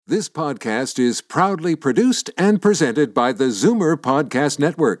This podcast is proudly produced and presented by the Zoomer Podcast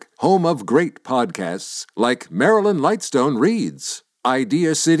Network, home of great podcasts like Marilyn Lightstone Reads,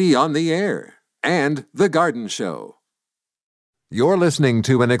 Idea City on the Air, and The Garden Show. You're listening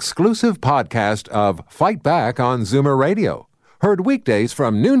to an exclusive podcast of Fight Back on Zoomer Radio, heard weekdays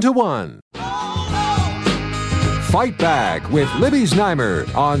from noon to 1. Fight Back with Libby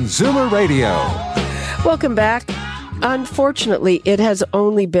Znaimer on Zoomer Radio. Welcome back. Unfortunately, it has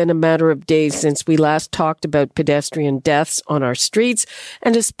only been a matter of days since we last talked about pedestrian deaths on our streets,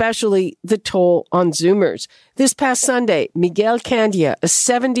 and especially the toll on Zoomers. This past Sunday, Miguel Candia, a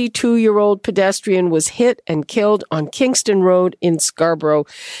 72-year-old pedestrian, was hit and killed on Kingston Road in Scarborough.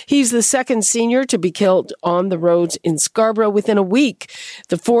 He's the second senior to be killed on the roads in Scarborough within a week,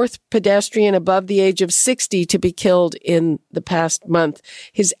 the fourth pedestrian above the age of 60 to be killed in the past month.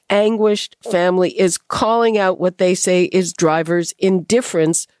 His anguished family is calling out what they say is drivers'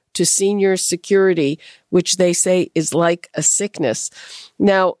 indifference to senior security, which they say is like a sickness.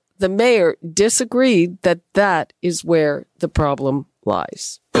 Now, the mayor disagreed that is where the problem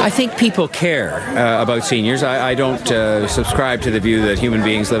lies. I think people care about seniors. I don't subscribe to the view that human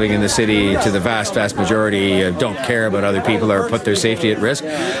beings living in the city, to the vast majority, don't care about other people or put their safety at risk.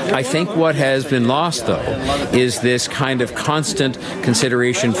 I think what has been lost, though, is this kind of constant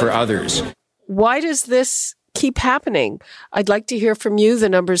consideration for others. Why does this keep happening? I'd like to hear from you. The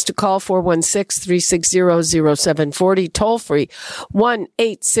numbers to call 416-360-0740, toll free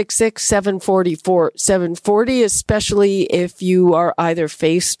 1-866-740-4740, especially if you are either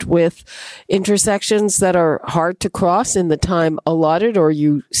faced with intersections that are hard to cross in the time allotted or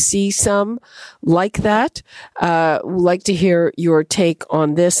you see some like that. We'd like to hear your take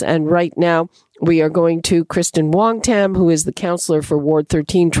on this. And right now, we are going to Kristen Wong-Tam, who is the councillor for Ward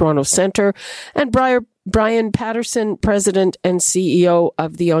 13, Toronto Centre, and Brian Patterson, President and CEO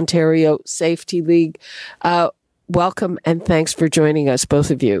of the Ontario Safety League. Welcome and thanks for joining us,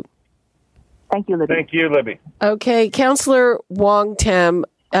 both of you. Thank you, Libby. Thank you, Libby. Okay, Councillor Wong-Tam,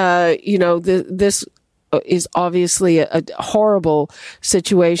 this is obviously a horrible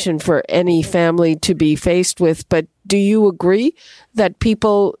situation for any family to be faced with, but do you agree that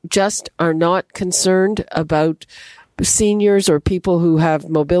people just are not concerned about seniors or people who have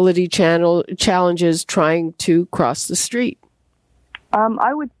mobility challenges trying to cross the street?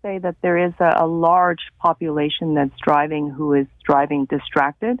 I would say that there is a large population that's driving who is driving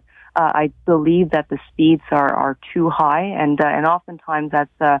distracted. I believe that the speeds are too high, and oftentimes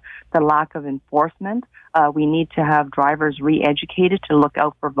that's the lack of enforcement. We need to have drivers re-educated to look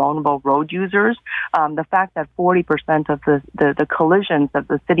out for vulnerable road users. The fact that 40% of the collisions of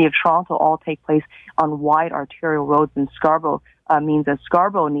the City of Toronto all take place on wide arterial roads in Scarborough means that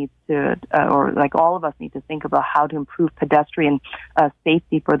Scarborough needs to, or like all of us need to think about how to improve pedestrian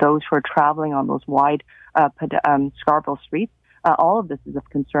safety for those who are traveling on those wide Scarborough streets. All of this is of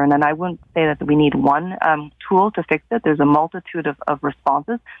concern, and I wouldn't say that we need one tool to fix it. There's a multitude of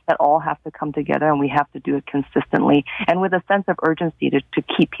responses that all have to come together, and we have to do it consistently and with a sense of urgency to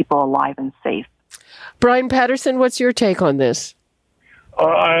keep people alive and safe. Brian Patterson, what's your take on this?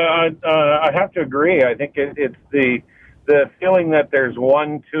 I have to agree. I think it's the feeling that there's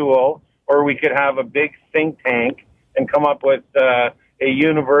one tool, or we could have a big think tank and come up with a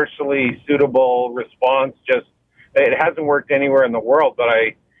universally suitable response. It hasn't worked anywhere in the world, but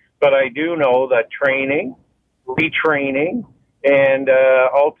I do know that training, retraining, and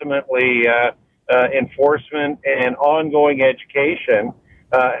ultimately enforcement and ongoing education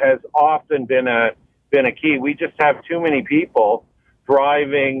has often been a key. We just have too many people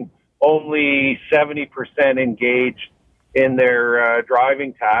driving only 70% engaged in their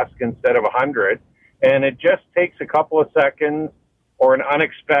driving task instead of 100, and it just takes a couple of seconds or an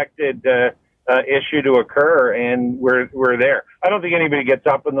unexpected issue to occur, and we're there. I don't think anybody gets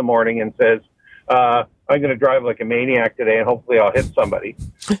up in the morning and says, I'm going to drive like a maniac today and hopefully I'll hit somebody.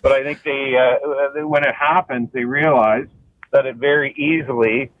 But I think when it happens, they realize that it very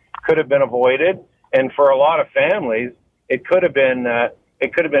easily could have been avoided. And for a lot of families, it could have been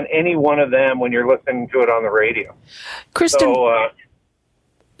any one of them when you're listening to it on the radio. Kristen,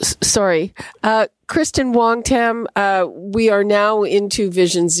 Kristen Wong-Tam, we are now into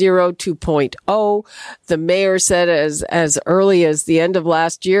Vision Zero 2.0. The mayor said as early as the end of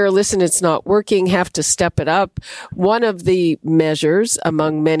last year, listen, it's not working, have to step it up. One of the measures,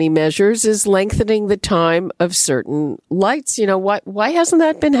 among many measures, is lengthening the time of certain lights. You know, why hasn't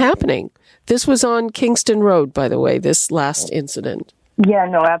that been happening? This was on Kingston Road, by the way, this last incident. Yeah,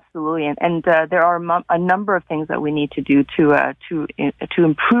 no, absolutely, and there are a number of things that we need to do to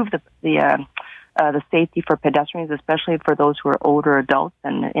improve the the safety for pedestrians, especially for those who are older adults,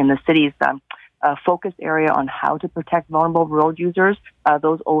 and in the city's focus area on how to protect vulnerable road users.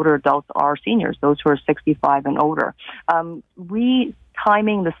 Those older adults are seniors, those who are 65 and older.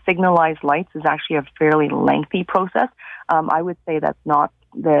 Retiming the signalized lights is actually a fairly lengthy process. I would say that's not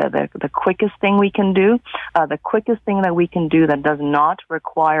the quickest thing we can do. The quickest thing that we can do that does not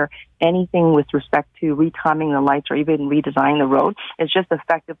require anything with respect to retiming the lights or even redesigning the road is just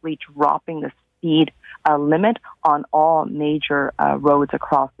effectively dropping the speed limit on all major roads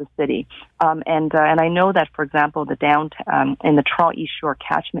across the city. And I know that, for example, the downtown in the Toronto East Shore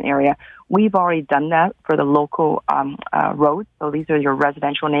catchment area, we've already done that for the local roads. So these are your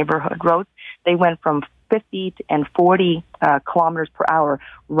residential neighborhood roads. They went from 50 and 40 kilometers per hour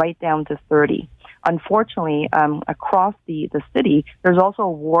right down to 30. Unfortunately, across the city, there's also a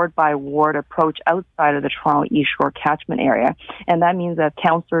ward-by-ward approach outside of the Toronto East Shore catchment area. And that means that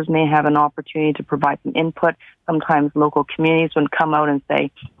councillors may have an opportunity to provide some input. Sometimes local communities would come out and say,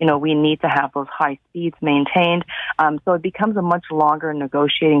 we need to have those high speeds maintained. So it becomes a much longer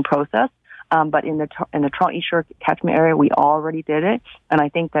negotiating process. But in the Toronto East Shore catchment area, we already did it, and I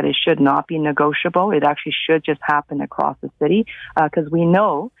think that it should not be negotiable. It actually should just happen across the city, because we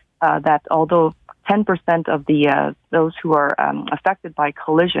know that although 10% of the those who are affected by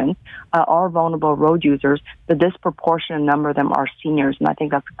collisions are vulnerable road users, the disproportionate number of them are seniors, and I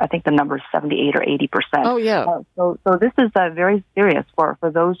think the number is 78 or 80%. Oh yeah. So this is very serious for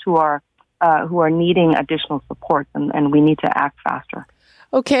those who are needing additional support, and we need to act faster.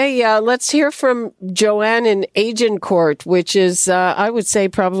 Okay, let's hear from Joanne in Agincourt, which is, I would say,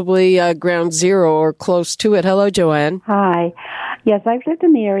 probably ground zero or close to it. Hello, Joanne. Hi. Yes, I've lived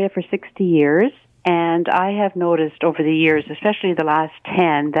in the area for 60 years, and I have noticed over the years, especially the last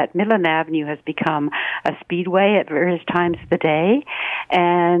 10, that Midland Avenue has become a speedway at various times of the day,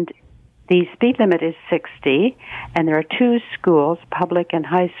 and the speed limit is 60, and there are two schools, public and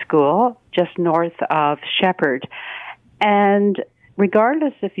high school, just north of Shepherd. And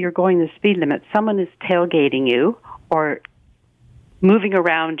regardless if you're going the speed limit, someone is tailgating you or moving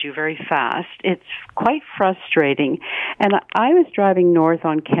around you very fast. It's quite frustrating. And I was driving north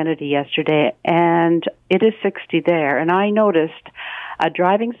on Kennedy yesterday, and it is 60 there. And I noticed a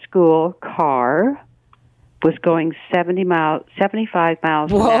driving school car was going 75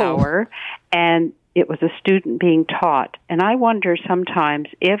 miles Whoa. an hour, and it was a student being taught. And I wonder sometimes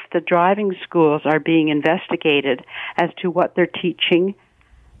if the driving schools are being investigated as to what they're teaching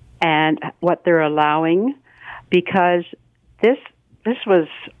and what they're allowing, because this was,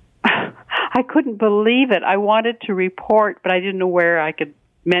 I couldn't believe it. I wanted to report, but I didn't know where I could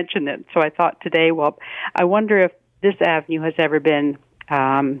mention it. So I thought today, well, I wonder if this avenue has ever been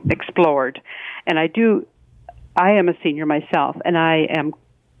explored. And I am a senior myself, and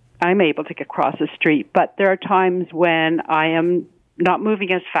I'm able to get across the street, but there are times when I am not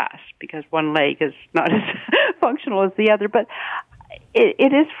moving as fast because one leg is not as functional as the other. But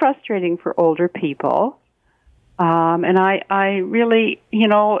it is frustrating for older people. And I really,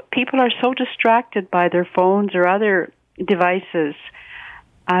 people are so distracted by their phones or other devices.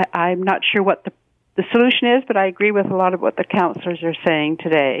 I'm not sure what the solution is, but I agree with a lot of what the counselors are saying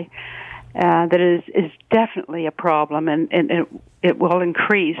today. That is definitely a problem, and it will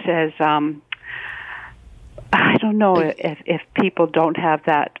increase as I don't know if people don't have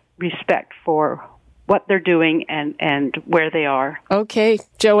that respect for what they're doing and where they are. Okay,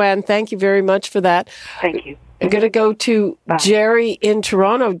 Joanne, thank you very much for that. Thank you. I'm going to go to Jerry in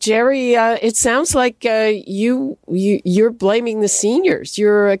Toronto. Jerry, it sounds like you're blaming the seniors.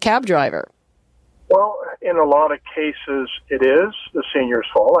 You're a cab driver. Well, in a lot of cases, it is the senior's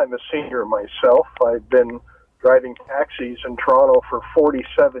fault. I'm a senior myself. I've been driving taxis in Toronto for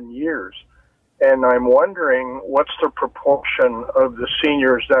 47 years, and I'm wondering what's the proportion of the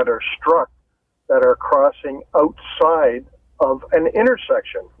seniors that are struck that are crossing outside of an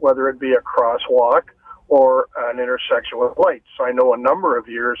intersection, whether it be a crosswalk or an intersection with lights. I know a number of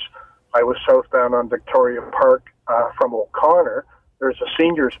years I was southbound on Victoria Park from O'Connor. There's a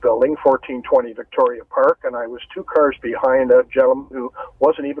seniors building, 1420 Victoria Park, and I was two cars behind a gentleman who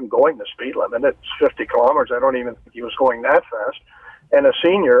wasn't even going the speed limit. It's 50 kilometers. I don't even think he was going that fast. And a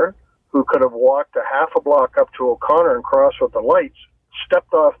senior who could have walked a half a block up to O'Connor and crossed with the lights,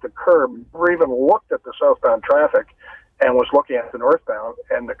 stepped off the curb, never even looked at the southbound traffic, and was looking at the northbound,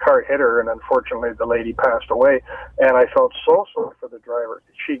 and the car hit her, and unfortunately the lady passed away. And I felt so sorry for the driver.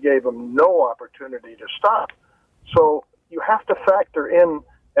 She gave him no opportunity to stop. So you have to factor in,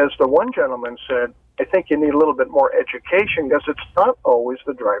 as the one gentleman said, I think you need a little bit more education because it's not always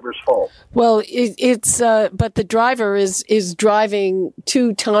the driver's fault. Well, but the driver is driving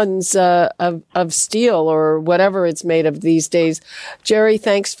 2 tons of steel or whatever it's made of these days. Jerry,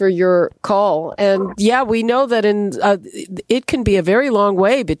 thanks for your call. And yeah, we know that it can be a very long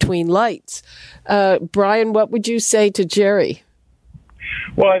way between lights. Brian, what would you say to Jerry?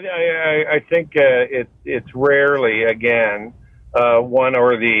 Well, I think it's rarely, again, one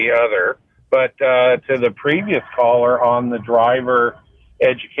or the other. But to the previous caller on the driver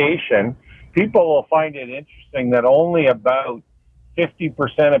education, people will find it interesting that only about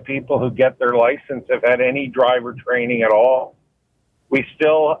 50% of people who get their license have had any driver training at all. We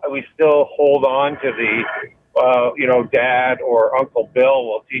still hold on to the, Dad or Uncle Bill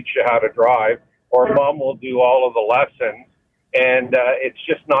will teach you how to drive, or Mom will do all of the lessons, and it's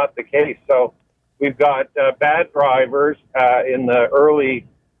just not the case. So we've got bad drivers in the early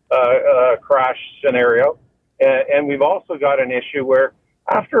crash scenario. And we've also got an issue where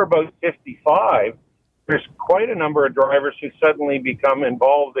after about 55, there's quite a number of drivers who suddenly become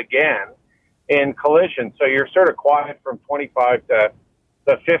involved again in collisions. So you're sort of quiet from 25 to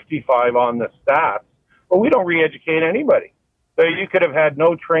 55 on the stats. But we don't re-educate anybody. So you could have had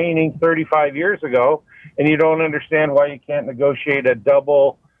no training 35 years ago, and you don't understand why you can't negotiate a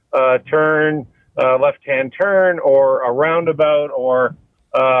double turn, left-hand turn, or a roundabout, or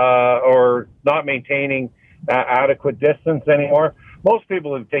not maintaining adequate distance anymore. Most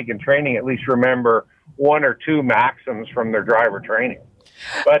people who've taken training at least remember 1 or 2 maxims from their driver training.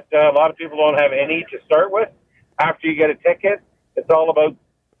 But a lot of people don't have any to start with. After you get a ticket, it's all about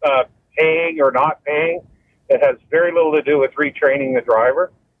paying or not paying. It has very little to do with retraining the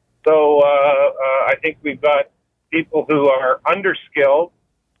driver. So I think we've got people who are underskilled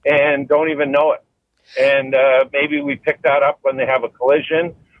and don't even know it. And maybe we pick that up when they have a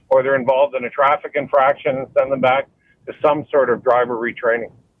collision or they're involved in a traffic infraction and send them back to some sort of driver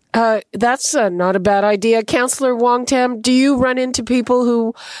retraining. That's not a bad idea. Councillor Wong Tam, do you run into people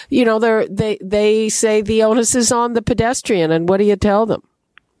who, they say the onus is on the pedestrian, and what do you tell them?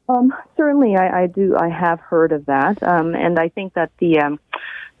 Certainly, I do. I have heard of that, and I think that the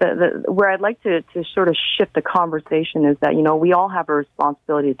where I'd like to sort of shift the conversation is that, we all have a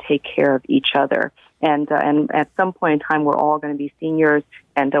responsibility to take care of each other. And at some point in time, we're all going to be seniors,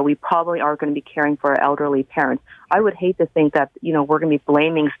 and we probably are going to be caring for our elderly parents. I would hate to think that, we're going to be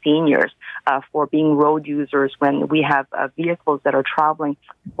blaming seniors for being road users when we have vehicles that are traveling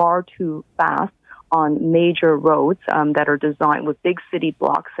far too fast on major roads that are designed with big city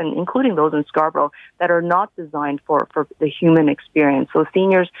blocks, and including those in Scarborough, that are not designed for the human experience. So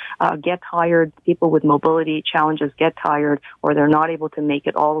seniors get tired, people with mobility challenges get tired, or they're not able to make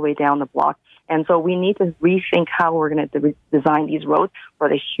it all the way down the block. And so we need to rethink how we're going to design these roads for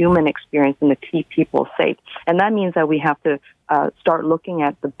the human experience and to keep people safe. And that means that we have to start looking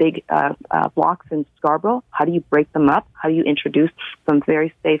at the big blocks in Scarborough. How do you break them up? How do you introduce some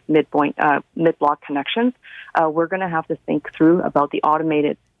very safe mid-block connections? We're going to have to think through about the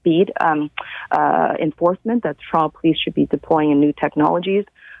automated speed enforcement that Toronto Police should be deploying in new technologies.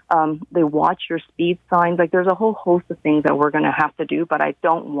 They watch your speed signs. There's a whole host of things that we're going to have to do, but I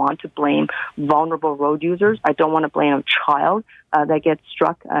don't want to blame vulnerable road users. I don't want to blame a child that gets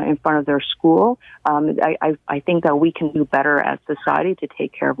struck in front of their school. I think that we can do better as society to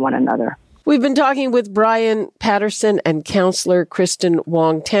take care of one another. We've been talking with Brian Patterson and Councillor Kristen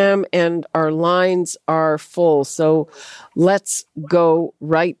Wong Tam, and our lines are full. So let's go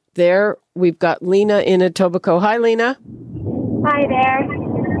right there. We've got Lena in Etobicoke. Hi, Lena. Hi there.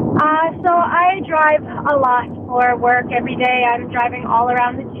 So I drive a lot for work every day. I'm driving all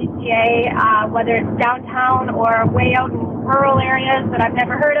around the GTA, whether it's downtown or way out in rural areas that I've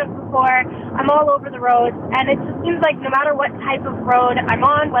never heard of before. I'm all over the roads, and it just seems like no matter what type of road I'm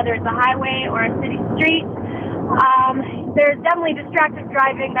on, whether it's a highway or a city street, there's definitely distracted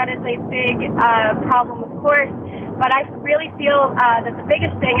driving. That is a big problem, of course, but I really feel that the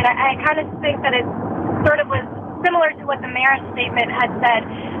biggest thing, and I kind of think that it sort of was similar to what the mayor's statement had said,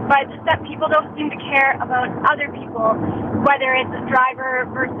 but just that people don't seem to care about other people, whether it's a driver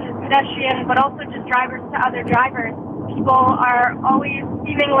versus pedestrian, but also just drivers to other drivers. People are always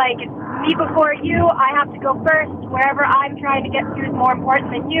feeling like it's me before you, I have to go first, wherever I'm trying to get to is more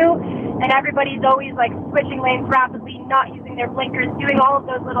important than you, and everybody's always switching lanes rapidly, not using their blinkers, doing all of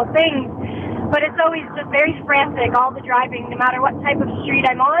those little things. But it's always just very frantic, all the driving, no matter what type of street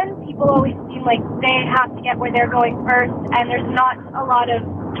I'm on. People always seem like they have to get where they're going first, and there's not a lot of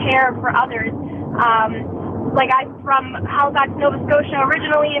care for others. I'm from Halifax, Nova Scotia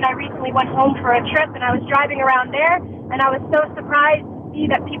originally, and I recently went home for a trip, and I was driving around there, and I was so surprised see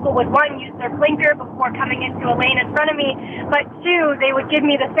that people would, one, use their blinker before coming into a lane in front of me, but two, they would give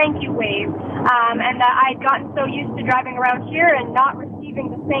me the thank you wave. And I'd gotten so used to driving around here and not receiving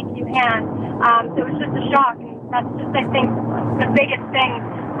the thank you hand. So it was just a shock. And that's just, I think, the biggest thing.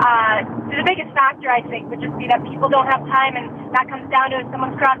 The biggest factor, I think, would just be that people don't have time, and that comes down to if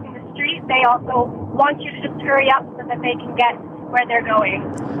someone's crossing the street, they also want you to just hurry up so that they can get where they're going.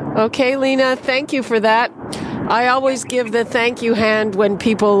 Okay, Lena, thank you for that. I always give the thank you hand when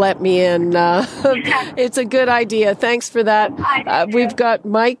people let me in. It's a good idea. Thanks for that. We've got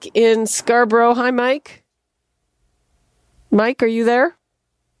Mike in Scarborough. Hi, Mike. Mike, are you there?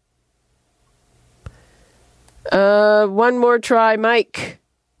 One more try, Mike.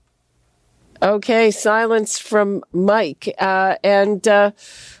 Okay, silence from Mike.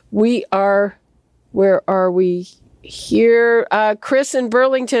 We are, where are we here? Chris in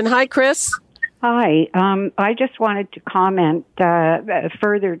Burlington. Hi, Chris. Hi. I just wanted to comment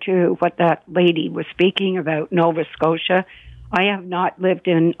further to what that lady was speaking about Nova Scotia. I have not lived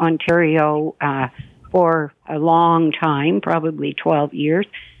in Ontario for a long time, probably 12 years.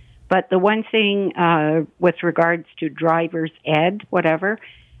 But the one thing with regards to driver's ed, whatever,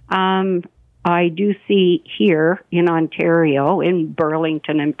 I do see here in Ontario, in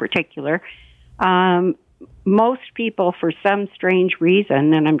Burlington in particular, most people, for some strange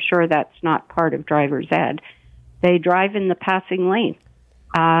reason, and I'm sure that's not part of driver's ed, they drive in the passing lane.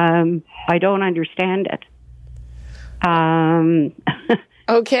 I don't understand it.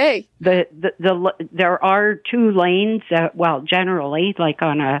 Okay. There are two lanes, generally, like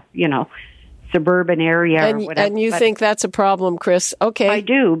on a, suburban area or whatever. And you think that's a problem, Chris? Okay. I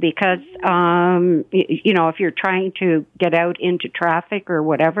do, because, if you're trying to get out into traffic or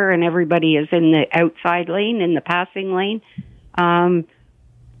whatever and everybody is in the outside lane, in the passing lane,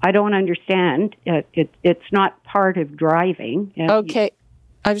 I don't understand. It's not part of driving. Okay.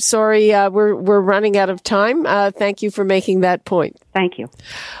 I'm sorry, we're running out of time. Thank you for making that point. Thank you.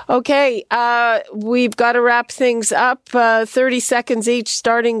 Okay, we've got to wrap things up. 30 seconds each,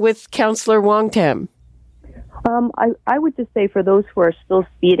 starting with Councillor Wong-Tam. I would just say for those who are still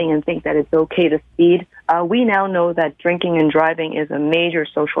speeding and think that it's okay to speed, we now know that drinking and driving is a major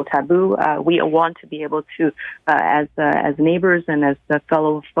social taboo. We want to be able to, as neighbors and as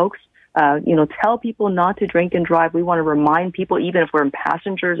fellow folks, tell people not to drink and drive. We want to remind people, even if we're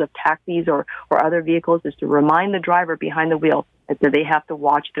passengers of taxis or other vehicles, is to remind the driver behind the wheel that they have to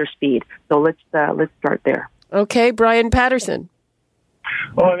watch their speed. So let's start there. Okay, Brian Patterson.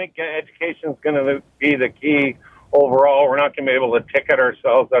 Well, I think education is going to be the key overall. We're not going to be able to ticket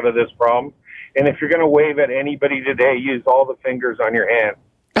ourselves out of this problem. And if you're going to wave at anybody today, use all the fingers on your hand.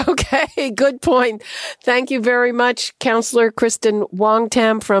 Okay, good point. Thank you very much, Councillor Kristen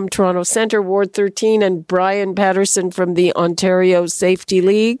Wong-Tam from Toronto Centre, Ward 13, and Brian Patterson from the Ontario Safety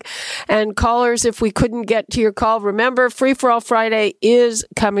League. And callers, if we couldn't get to your call, remember, Free for All Friday is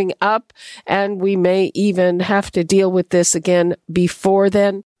coming up, and we may even have to deal with this again before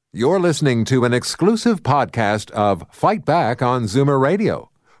then. You're listening to an exclusive podcast of Fight Back on Zoomer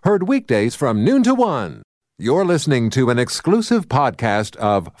Radio, heard weekdays from noon to 1. You're listening to an exclusive podcast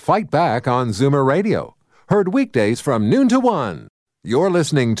of Fight Back on Zoomer Radio, heard weekdays from noon to 1. You're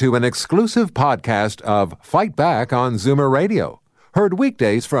listening to an exclusive podcast of Fight Back on Zoomer Radio, heard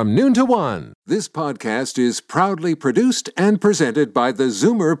weekdays from noon to 1. This podcast is proudly produced and presented by the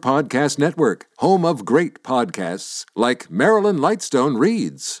Zoomer Podcast Network, home of great podcasts like Marilyn Lightstone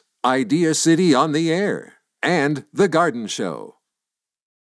Reads, Idea City on the Air, and The Garden Show.